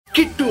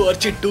किट्टू और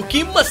चिट्टू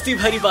की मस्ती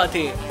भरी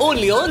बातें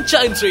only on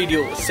child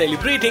radio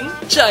celebrating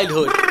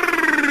childhood.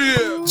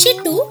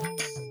 Chittu,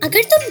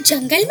 अगर तुम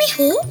जंगल में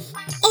हो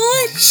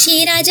और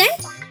शेर आ जाए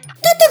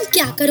तो तुम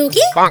क्या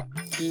करोगे?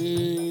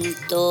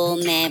 तो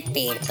मैं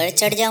पेड़ पर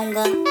चढ़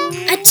जाऊंगा।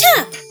 अच्छा,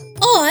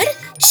 और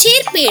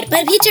शेर पेड़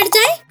पर भी चढ़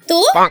जाए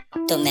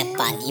तो मैं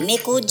पानी में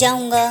कूद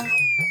जाऊंगा।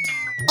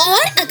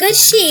 और अगर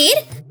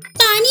शेर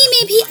पानी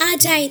में भी आ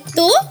जाए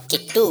तो?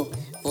 किट्टू,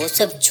 वो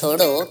सब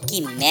छोड़ो कि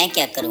मैं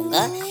क्या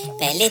करूंगा,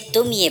 पहले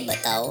तुम ये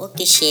बताओ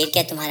कि शेर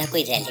क्या तुम्हारा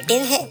कोई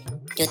रिलेटिव है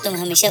जो तुम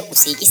हमेशा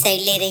उसी की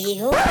साइड ले रही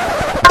हो?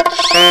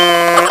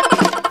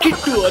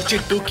 किट्टू और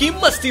चिट्टू की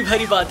मस्ती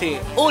भरी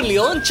बातें only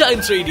on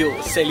child radio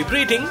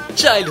celebrating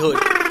childhood.